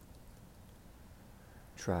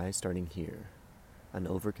Try starting here. An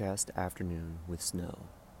overcast afternoon with snow.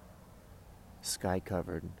 Sky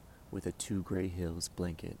covered with a two gray hills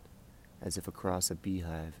blanket, as if across a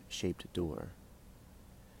beehive-shaped door.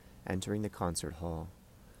 Entering the concert hall,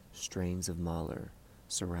 strains of Mahler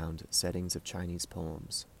surround settings of Chinese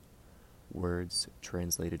poems, words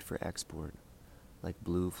translated for export, like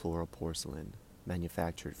blue floral porcelain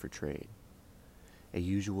manufactured for trade. A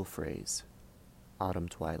usual phrase, autumn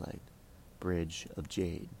twilight, bridge of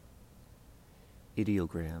jade.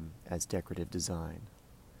 Ideogram as decorative design,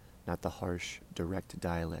 not the harsh, direct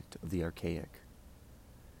dialect of the archaic.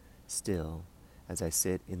 Still, as I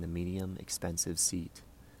sit in the medium expensive seat,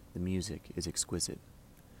 the music is exquisite,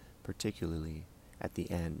 particularly at the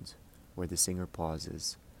end where the singer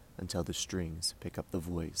pauses until the strings pick up the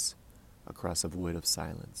voice across a void of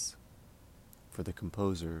silence. For the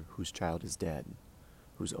composer whose child is dead,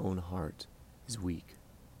 whose own heart is weak.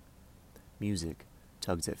 Music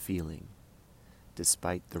tugs at feeling,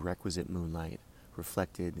 despite the requisite moonlight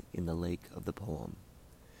reflected in the lake of the poem,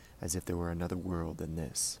 as if there were another world than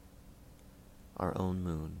this. Our own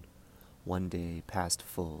moon, one day past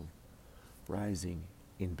full, rising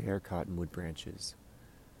in bare cottonwood branches,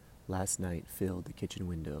 last night filled the kitchen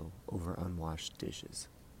window over unwashed dishes.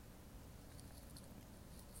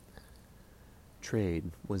 Trade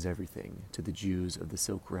was everything to the Jews of the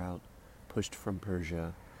Silk Route, pushed from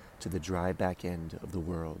Persia to the dry back end of the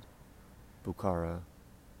world. Bukhara,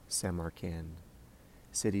 Samarkand,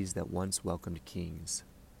 cities that once welcomed kings.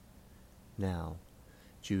 Now,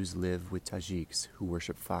 Jews live with Tajiks who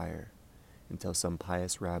worship fire until some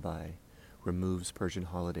pious rabbi removes Persian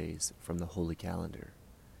holidays from the holy calendar.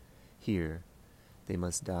 Here, they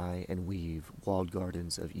must dye and weave walled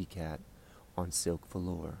gardens of ikat on silk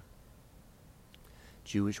velour.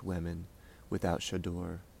 Jewish women without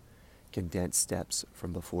chador can dance steps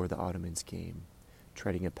from before the Ottomans came,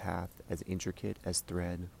 treading a path as intricate as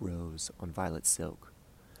thread rose on violet silk,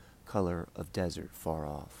 color of desert far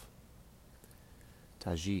off.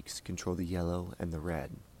 Tajiks control the yellow and the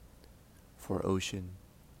red. For ocean,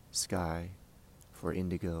 sky, for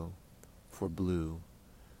indigo, for blue,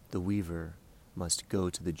 the weaver must go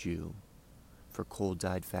to the Jew. For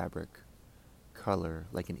cold-dyed fabric, color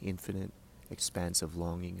like an infinite expanse of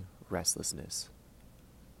longing, restlessness.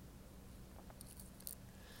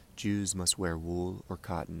 Jews must wear wool or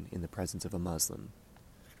cotton in the presence of a Muslim,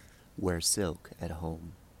 wear silk at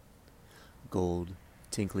home, gold,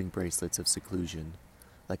 tinkling bracelets of seclusion,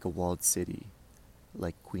 like a walled city,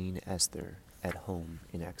 like Queen Esther at home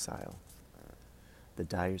in exile. The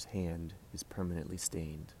dyer's hand is permanently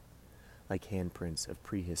stained, like handprints of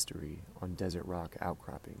prehistory on desert rock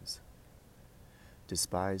outcroppings.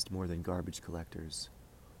 Despised more than garbage collectors,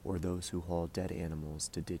 or those who haul dead animals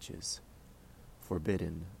to ditches.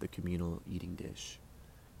 Forbidden the communal eating dish,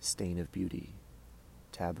 stain of beauty,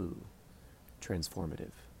 taboo,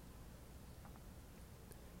 transformative.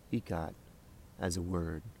 Ikat, as a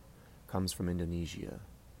word, comes from Indonesia,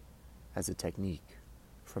 as a technique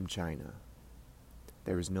from China.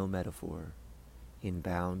 There is no metaphor in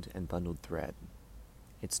bound and bundled thread.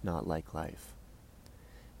 It's not like life.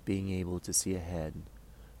 Being able to see ahead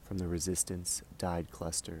from the resistance dyed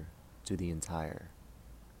cluster to the entire.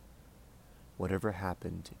 Whatever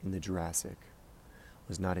happened in the Jurassic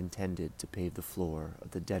was not intended to pave the floor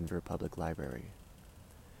of the Denver Public Library.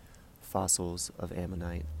 Fossils of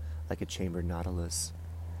ammonite like a chambered nautilus,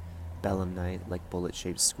 belemnite like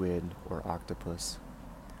bullet-shaped squid or octopus,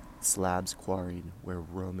 slabs quarried where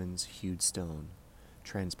Romans hewed stone,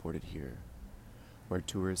 transported here, where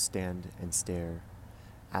tourists stand and stare,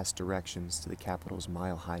 ask directions to the capital's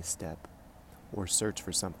mile-high step, or search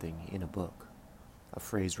for something in a book, a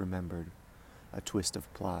phrase remembered, a twist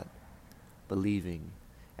of plot, believing,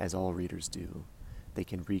 as all readers do, they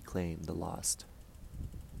can reclaim the lost.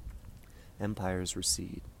 Empires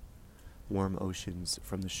recede, warm oceans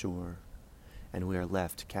from the shore, and we are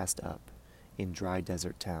left cast up in dry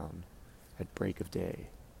desert town at break of day.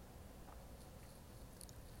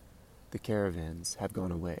 The caravans have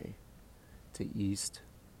gone away, to east,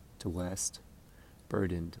 to west,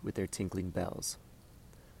 burdened with their tinkling bells.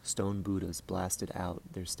 Stone Buddhas blasted out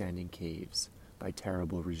their standing caves by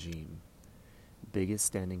terrible regime. Biggest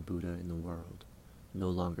standing Buddha in the world no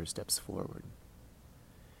longer steps forward.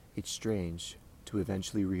 It's strange to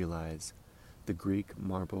eventually realize the Greek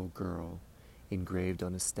marble girl engraved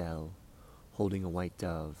on a stele holding a white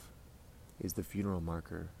dove is the funeral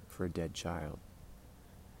marker for a dead child.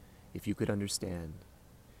 If you could understand,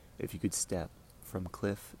 if you could step from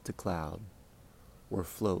cliff to cloud, or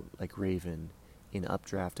float like raven in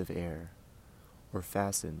updraft of air, or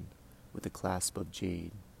fasten with a clasp of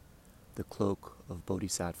jade, the cloak of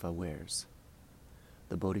Bodhisattva wears.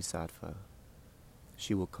 The Bodhisattva,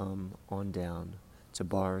 she will come on down to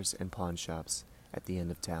bars and pawn shops at the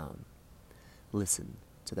end of town. Listen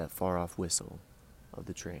to that far-off whistle of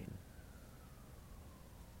the train.